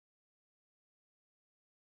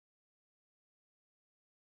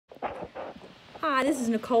Hi, this is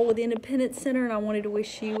Nicole with the Independence Center, and I wanted to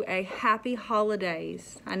wish you a happy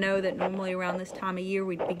holidays. I know that normally around this time of year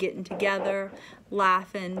we'd be getting together,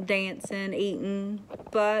 laughing, dancing, eating,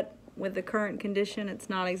 but with the current condition, it's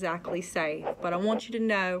not exactly safe. But I want you to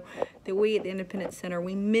know that we at the Independence Center,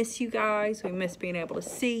 we miss you guys. We miss being able to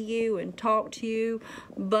see you and talk to you,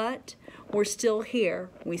 but we're still here.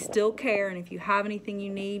 We still care, and if you have anything you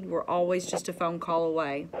need, we're always just a phone call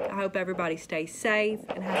away. I hope everybody stays safe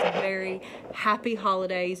and has a very happy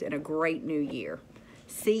holidays and a great new year.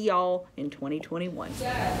 See y'all in 2021.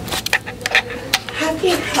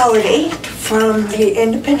 Happy holiday from the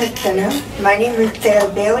Independence Center. My name is Sarah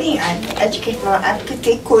Bailey. I'm Educational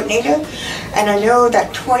Advocacy Coordinator, and I know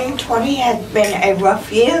that 2020 has been a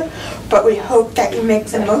rough year, but we hope that you make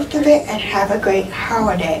the most of it and have a great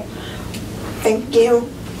holiday. Thank you.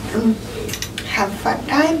 Have a fun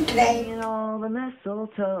time today. In all the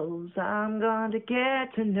mistletoes, I'm going to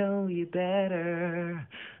get to know you better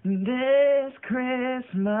this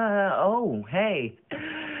Christmas. Oh, hey,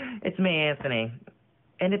 it's me, Anthony.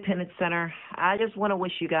 Independence Center. I just want to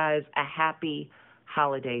wish you guys a happy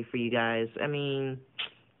holiday for you guys. I mean,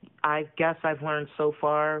 I guess I've learned so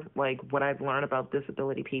far, like what I've learned about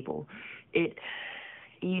disability people,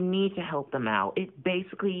 you need to help them out. It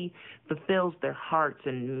basically fulfills their hearts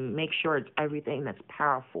and makes sure it's everything that's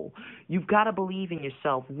powerful. You've got to believe in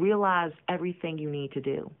yourself. Realize everything you need to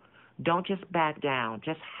do. Don't just back down.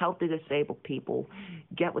 Just help the disabled people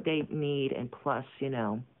get what they need, and plus,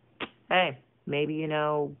 hey, maybe,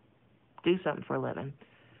 do something for a living.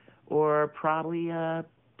 Or probably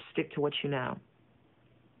stick to what you know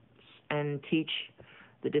and teach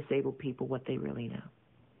the disabled people what they really know.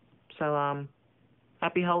 So,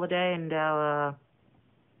 happy holiday, and I'll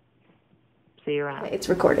see you around. It's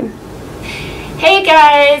recording. Hey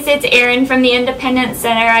guys, it's Erin from the Independence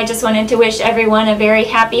Center. I just wanted to wish everyone a very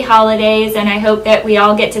happy holidays, and I hope that we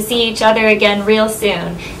all get to see each other again real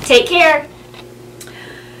soon. Take care.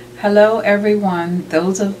 Hello everyone.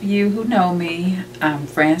 Those of you who know me, I'm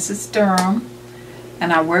Frances Durham,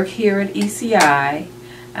 and I work here at ECI,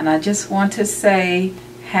 and I just want to say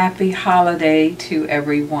happy holiday to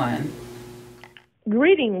everyone.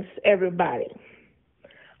 Greetings, everybody.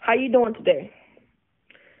 How you doing today?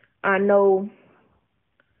 I know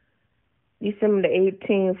December the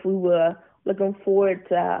 18th, we were looking forward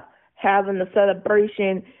to having a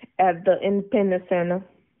celebration at the Independence Center.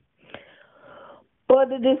 But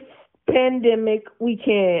this pandemic, we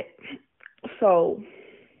can't. So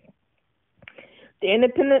the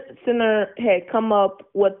Independence Center had come up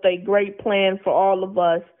with a great plan for all of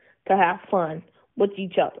us to have fun with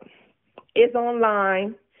each other. It's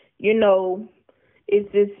online, it's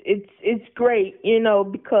great,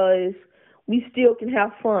 because we still can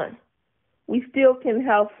have fun. We still can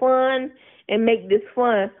have fun and make this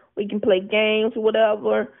fun. We can play games or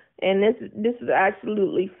whatever, and this is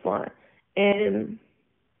absolutely fun. And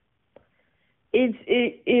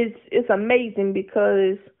it's amazing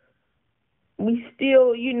because we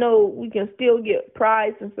still, we can still get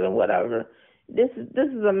prizes and whatever. This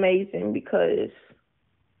is amazing because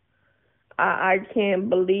I can't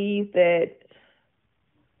believe that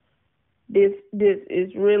this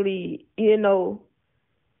is really,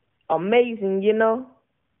 amazing,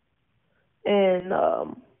 and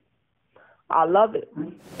I love it.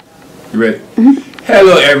 You ready?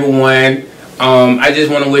 Hello, everyone. I just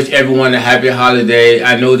want to wish everyone a happy holiday.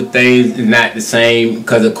 I know the things is not the same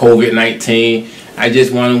because of COVID-19. I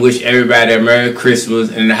just want to wish everybody a Merry Christmas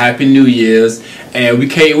and a Happy New Year's. And we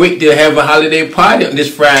can't wait to have a holiday party on this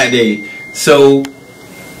Friday. So,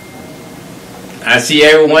 I'll see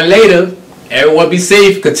everyone later. Everyone be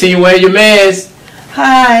safe. Continue wearing your mask.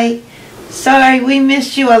 Hi. Sorry, we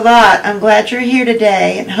missed you a lot. I'm glad you're here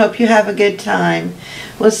today and hope you have a good time.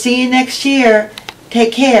 We'll see you next year.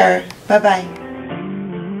 Take care. Bye-bye.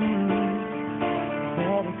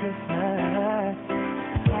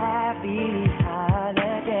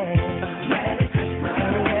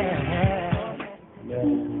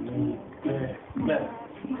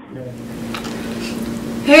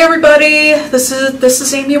 Hey everybody, this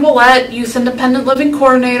is Amy Willette, Youth Independent Living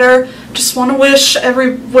Coordinator. Just want to wish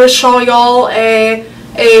all y'all a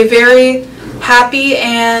very happy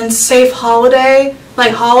and safe holiday.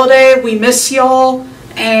 We miss y'all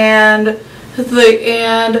and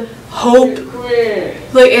hope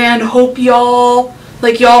y'all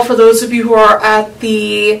for those of you who are at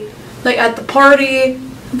the party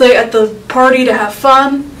to have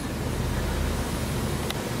fun.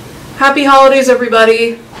 Happy holidays,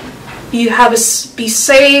 everybody. Be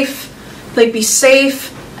safe,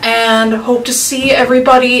 and hope to see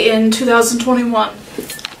everybody in 2021.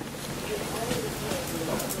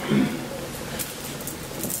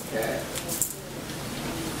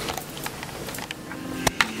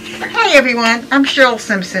 everyone, I'm Cheryl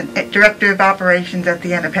Simpson, Director of Operations at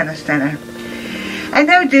the Independence Center. I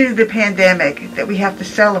know due to the pandemic that we have to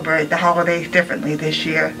celebrate the holidays differently this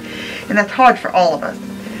year, and that's hard for all of us.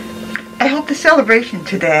 I hope the celebration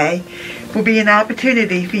today will be an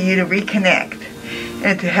opportunity for you to reconnect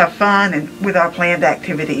and to have fun and with our planned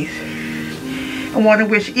activities. I want to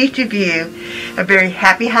wish each of you a very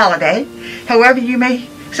happy holiday, however you may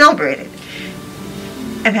celebrate it,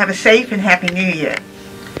 and have a safe and happy New Year.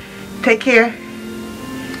 Take care,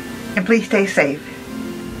 and please stay safe.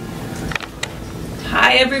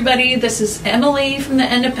 Hi everybody, this is Emily from the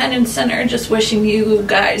Endependence Center, just wishing you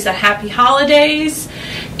guys a happy holidays.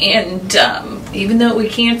 And even though we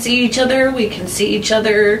can't see each other, we can see each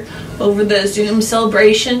other over the Zoom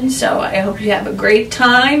celebration, so I hope you have a great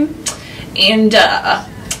time, and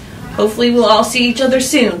hopefully we'll all see each other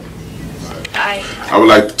soon. Bye. I would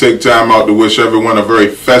like to take time out to wish everyone a very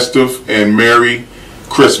festive and Merry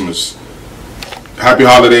Christmas. Happy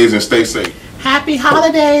holidays and stay safe. Happy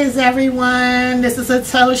holidays, everyone. This is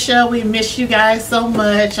Atosha. We miss you guys so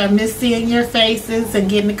much. I miss seeing your faces and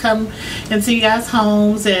getting to come into you guys'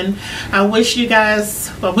 homes. And I wish you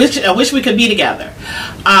guys, I wish we could be together.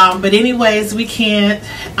 But anyways, we can't.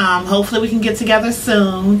 Hopefully we can get together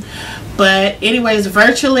soon. But anyways,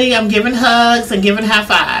 virtually, I'm giving hugs and giving high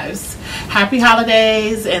fives. Happy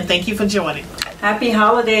holidays, and thank you for joining. Happy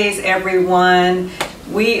holidays, everyone.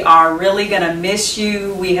 We are really going to miss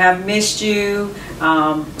you. We have missed you.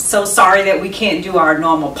 So sorry that we can't do our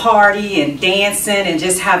normal party and dancing and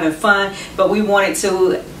just having fun. But we wanted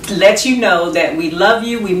to let you know that we love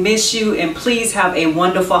you, we miss you, and please have a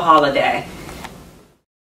wonderful holiday.